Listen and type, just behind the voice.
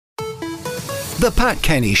The Pat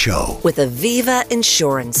Kenny Show with Aviva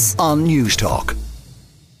Insurance on News Talk.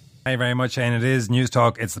 Thank you very much, Shane. It is News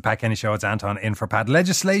Talk. It's the Pat Kenny Show. It's Anton in for Pat.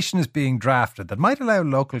 Legislation is being drafted that might allow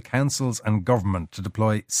local councils and government to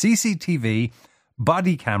deploy CCTV,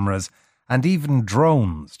 body cameras and even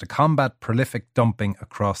drones to combat prolific dumping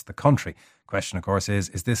across the country. Question, of course, is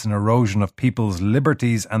this an erosion of people's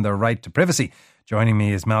liberties and their right to privacy? Joining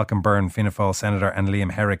me is Malcolm Byrne, Fianna Fáil Senator, and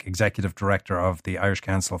Liam Herrick, Executive Director of the Irish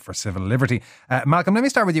Council for Civil Liberty. Malcolm, let me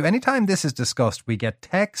start with you. Anytime this is discussed, we get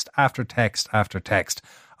text after text after text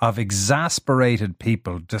of exasperated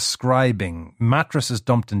people describing mattresses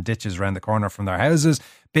dumped in ditches around the corner from their houses,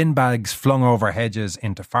 bin bags flung over hedges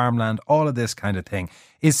into farmland, all of this kind of thing.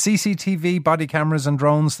 Is CCTV, body cameras and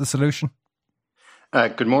drones the solution?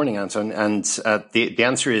 Good morning, Anton. And the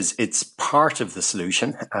answer is it's part of the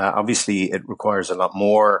solution. Obviously, it requires a lot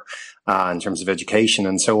more in terms of education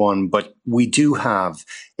and so on. But we do have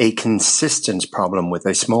a consistent problem with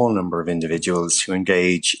a small number of individuals who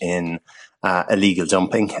engage in illegal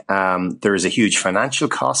dumping. There is a huge financial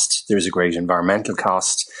cost. There's a great environmental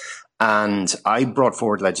cost. And I brought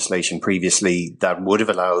forward legislation previously that would have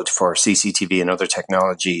allowed for CCTV and other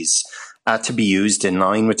technologies to be used in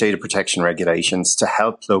line with data protection regulations to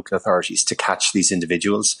help local authorities to catch these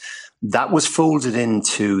individuals. That was folded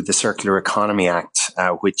into the Circular Economy Act,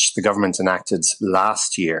 which the government enacted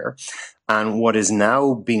last year. And what is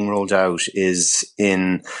now being rolled out is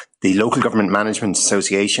in the Local Government Management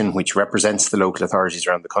Association, which represents the local authorities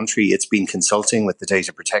around the country. It's been consulting with the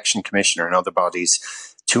Data Protection Commissioner and other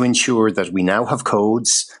bodies to ensure that we now have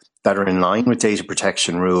codes that are in line with data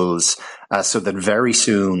protection rules, so that very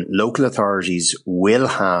soon local authorities will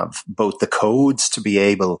have both the codes to be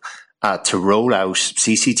able to roll out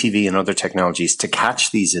CCTV and other technologies to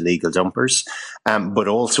catch these illegal dumpers. But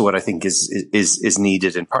also what I think is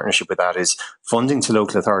needed in partnership with that is funding to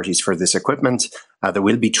local authorities for this equipment. There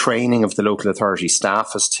will be training of the local authority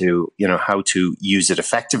staff as to, how to use it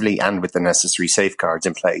effectively and with the necessary safeguards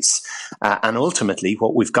in place. And ultimately,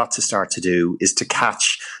 what we've got to start to do is to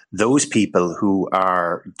catch those people who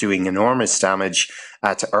are doing enormous damage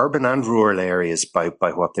to urban and rural areas by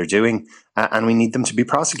what they're doing, and we need them to be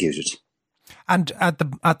prosecuted. And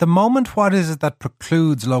at the moment, what is it that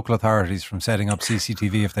precludes local authorities from setting up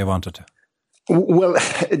CCTV if they wanted to? Well,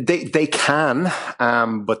 they can,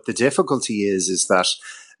 but the difficulty is that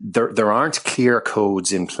there aren't clear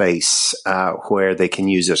codes in place where they can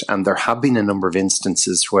use it. And there have been a number of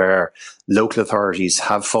instances where local authorities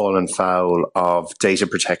have fallen foul of data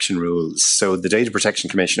protection rules. So the Data Protection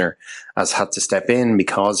Commissioner has had to step in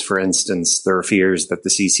because, for instance, there are fears that the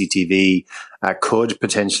CCTV could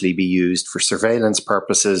potentially be used for surveillance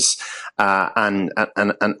purposes and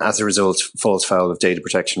as a result falls foul of data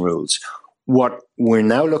protection rules. What we're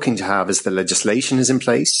now looking to have is the legislation is in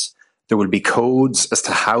place. There will be codes as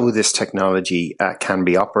to how this technology can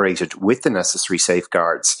be operated with the necessary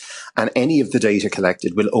safeguards, and any of the data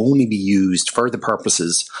collected will only be used for the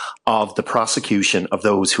purposes of the prosecution of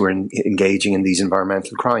those who are engaging in these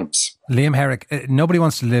environmental crimes. Liam Herrick, nobody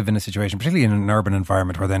wants to live in a situation, particularly in an urban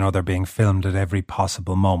environment where they know they're being filmed at every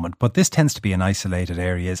possible moment, but this tends to be in isolated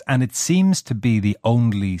areas, and it seems to be the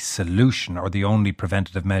only solution or the only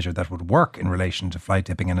preventative measure that would work in relation to fly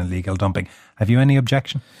tipping and illegal dumping. Have you any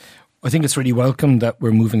objection? I think it's really welcome that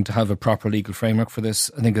we're moving to have a proper legal framework for this.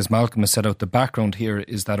 I think, as Malcolm has set out, the background here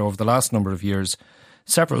is that over the last number of years,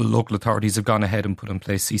 several local authorities have gone ahead and put in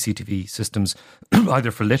place CCTV systems, either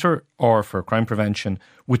for litter or for crime prevention,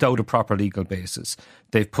 without a proper legal basis.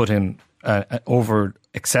 They've put in over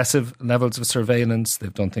excessive levels of surveillance.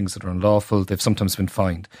 They've done things that are unlawful. They've sometimes been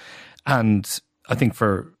fined. And I think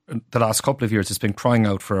for the last couple of years, it's been crying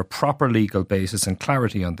out for a proper legal basis and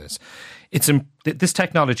clarity on this. This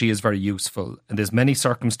technology is very useful, and there's many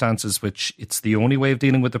circumstances which it's the only way of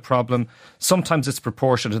dealing with the problem. Sometimes it's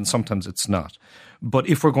proportionate and sometimes it's not. But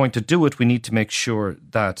if we're going to do it, we need to make sure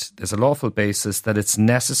that there's a lawful basis, that it's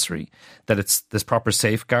necessary, that there's proper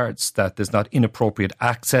safeguards, that there's not inappropriate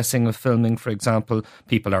accessing of filming, for example,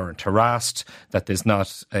 people aren't harassed, that there's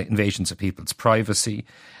not invasions of people's privacy.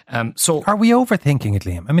 So, are we overthinking it,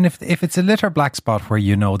 Liam? I mean, if it's a litter black spot where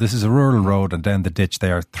this is a rural road and down the ditch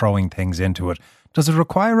they are throwing things into it, does it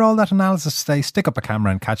require all that analysis to say, stick up a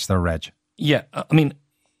camera and catch their reg? Yeah, I mean,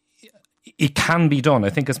 it can be done.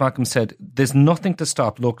 I think, as Malcolm said, there's nothing to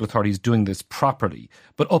stop local authorities doing this properly.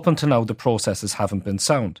 But up until now, the processes haven't been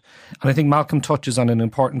sound. And I think Malcolm touches on an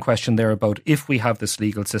important question there about if we have this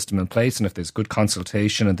legal system in place and if there's good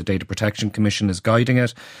consultation and the Data Protection Commission is guiding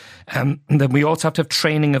it, then we also have to have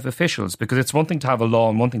training of officials, because it's one thing to have a law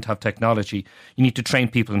and one thing to have technology. You need to train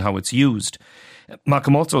people in how it's used.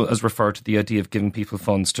 Malcolm also has referred to the idea of giving people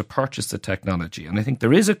funds to purchase the technology. And I think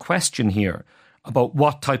there is a question here about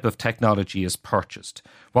what type of technology is purchased.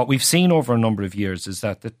 What we've seen over a number of years is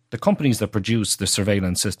that the companies that produce the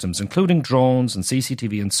surveillance systems, including drones and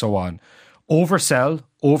CCTV and so on, oversell,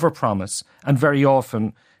 overpromise, and very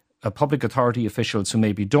often public authority officials who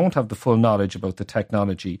maybe don't have the full knowledge about the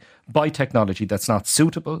technology buy technology that's not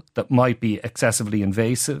suitable, that might be excessively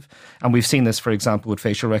invasive. And we've seen this, for example, with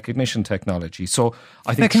facial recognition technology. So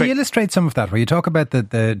I think... Now, can you illustrate some of that, where you talk about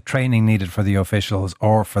the training needed for the officials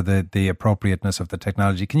or for the appropriateness of the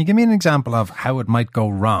technology? Can you give me an example of how it might go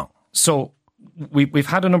wrong? So we've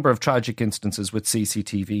had a number of tragic instances with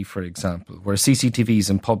CCTV, for example, where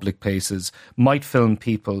CCTVs in public places might film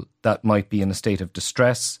people that might be in a state of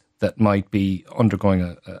distress, that might be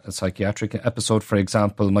undergoing a psychiatric episode, for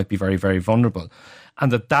example, might be very, very vulnerable.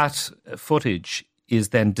 And that footage is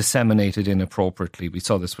then disseminated inappropriately. We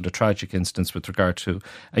saw this with a tragic instance with regard to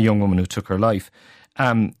a young woman who took her life.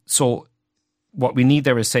 So what we need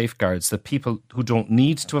there is safeguards, that people who don't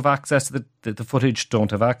need to have access to the footage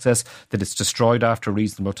don't have access, that it's destroyed after a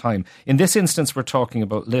reasonable time. In this instance, we're talking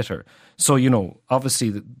about litter. So,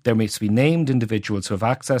 obviously there may be named individuals who have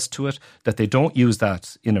access to it, that they don't use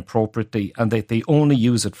that inappropriately and that they only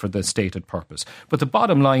use it for the stated purpose. But the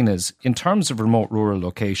bottom line is, in terms of remote rural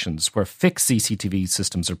locations where fixed CCTV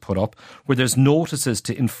systems are put up, where there's notices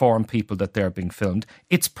to inform people that they're being filmed,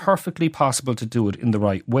 it's perfectly possible to do it in the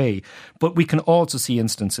right way. But we can also see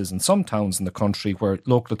instances in some towns in the country where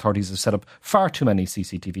local authorities have set up far too many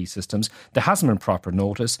CCTV systems. There hasn't been proper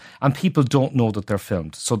notice and people don't know that they're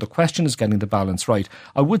filmed. So the question is getting the balance right.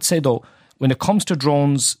 I would say, though, when it comes to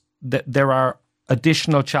drones, there are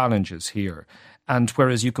additional challenges here. And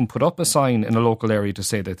whereas you can put up a sign in a local area to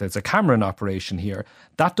say that there's a camera in operation here,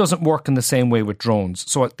 that doesn't work in the same way with drones.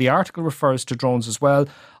 So the article refers to drones as well.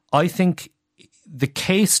 I think the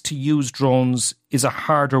case to use drones is a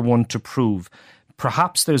harder one to prove.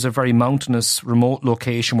 Perhaps there's a very mountainous, remote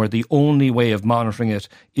location where the only way of monitoring it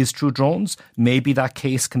is through drones. Maybe that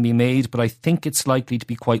case can be made, but I think it's likely to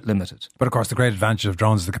be quite limited. But of course, the great advantage of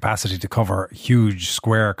drones is the capacity to cover huge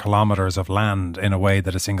square kilometres of land in a way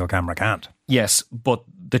that a single camera can't. Yes, but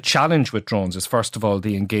the challenge with drones is, first of all,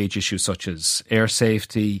 they engage issues such as air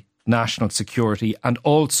safety, national security, and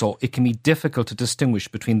also it can be difficult to distinguish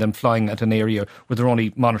between them flying at an area where they're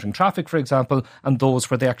only monitoring traffic, for example, and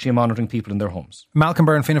those where they actually are monitoring people in their homes. Malcolm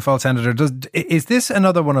Byrne, Fianna Fáil Senator, is this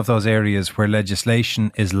another one of those areas where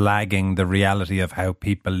legislation is lagging the reality of how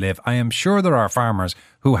people live? I am sure there are farmers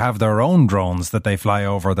who have their own drones that they fly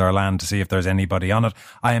over their land to see if there's anybody on it.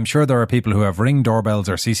 I am sure there are people who have Ring doorbells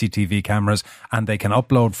or CCTV cameras and they can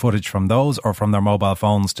upload footage from those or from their mobile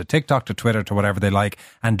phones to TikTok, to Twitter, to whatever they like,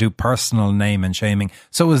 and do personal name and shaming.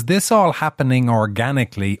 So is this all happening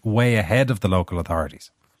organically way ahead of the local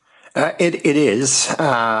authorities? It is,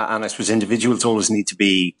 and I suppose individuals always need to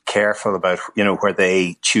be careful about, where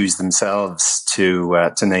they choose themselves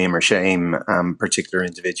to name or shame particular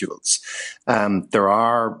individuals. There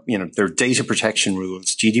are data protection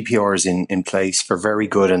rules, GDPR is in place for very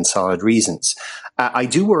good and solid reasons. I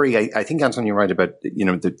do worry. I think, Anton, you're right about,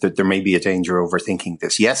 that there may be a danger overthinking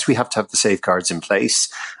this. Yes, we have to have the safeguards in place.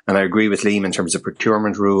 And I agree with Liam in terms of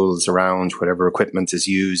procurement rules around whatever equipment is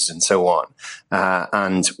used and so on.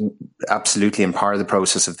 And absolutely, and part of the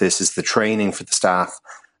process of this is the training for the staff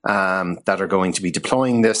that are going to be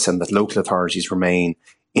deploying this, and that local authorities remain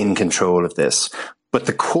in control of this. But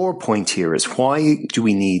the core point here is, why do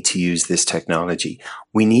we need to use this technology?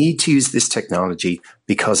 We need to use this technology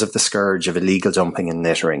because of the scourge of illegal dumping and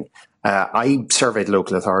littering. I surveyed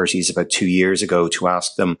local authorities about 2 years ago to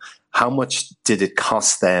ask them how much did it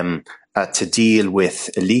cost them to deal with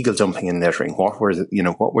illegal dumping and littering. What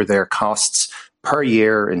were their costs per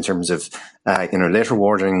year in terms of litter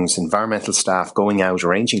wardens, environmental staff going out,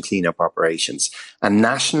 arranging cleanup operations. And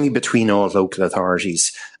nationally, between all local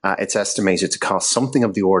authorities, it's estimated to cost something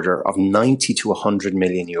of the order of 90 to 100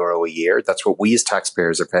 million euro a year. That's what we as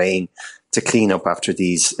taxpayers are paying to clean up after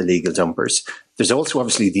these illegal dumpers. There's also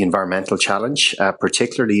obviously the environmental challenge,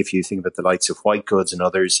 particularly if you think about the likes of white goods and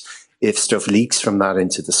others. If stuff leaks from that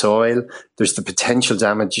into the soil, there's the potential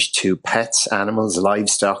damage to pets, animals,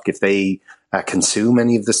 livestock, if they consume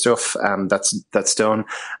any of the stuff that's done,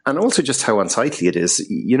 and also just how unsightly it is.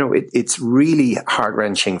 It's really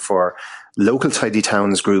heart-wrenching for local tidy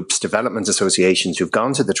towns groups, development associations who've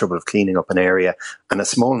gone to the trouble of cleaning up an area, and a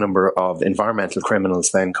small number of environmental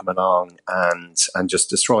criminals then come along and just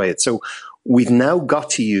destroy it. So we've now got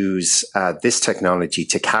to use this technology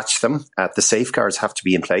to catch them. The safeguards have to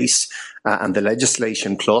be in place, and the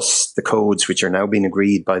legislation plus the codes, which are now being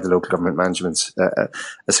agreed by the Local Government Management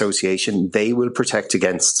Association, they will protect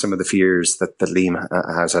against some of the fears that Liam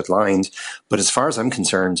has outlined. But as far as I'm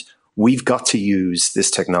concerned, we've got to use this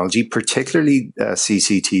technology, particularly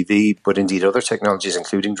CCTV, but indeed other technologies,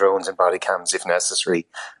 including drones and body cams, if necessary,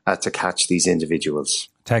 to catch these individuals.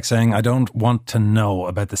 Text saying, I don't want to know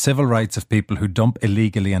about the civil rights of people who dump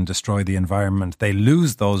illegally and destroy the environment. They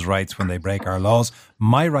lose those rights when they break our laws.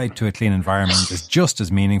 My right to a clean environment is just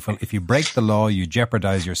as meaningful. If you break the law, you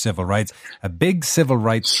jeopardise your civil rights. A big civil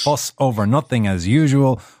rights fuss over nothing as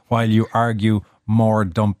usual, while you argue more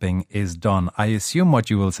dumping is done. I assume what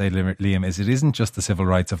you will say, Liam, is it isn't just the civil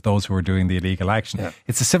rights of those who are doing the illegal action. Yeah.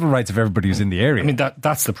 It's the civil rights of everybody who's in the area. I mean,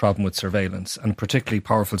 that's the problem with surveillance, and particularly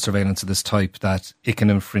powerful surveillance of this type, that it can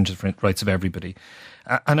infringe the rights of everybody.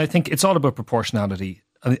 And I think it's all about proportionality.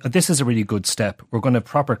 This is a really good step. We're going to have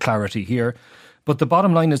proper clarity here. But the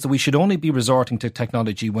bottom line is that we should only be resorting to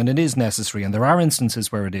technology when it is necessary, and there are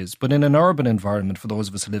instances where it is. But in an urban environment, for those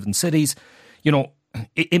of us who live in cities,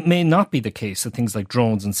 it may not be the case that things like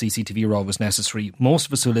drones and CCTV are always necessary. Most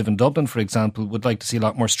of us who live in Dublin, for example, would like to see a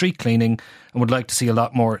lot more street cleaning and would like to see a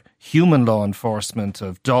lot more human law enforcement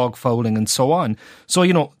of dog fouling and so on. So,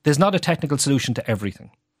 there's not a technical solution to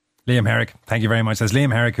everything. Liam Herrick, thank you very much. That's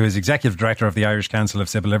Liam Herrick, who is Executive Director of the Irish Council of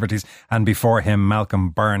Civil Liberties, and before him,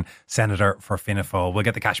 Malcolm Byrne, Senator for Fianna Fáil. We'll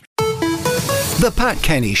get the cash. The Pat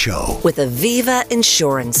Kenny Show with Aviva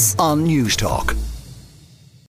Insurance on News Talk.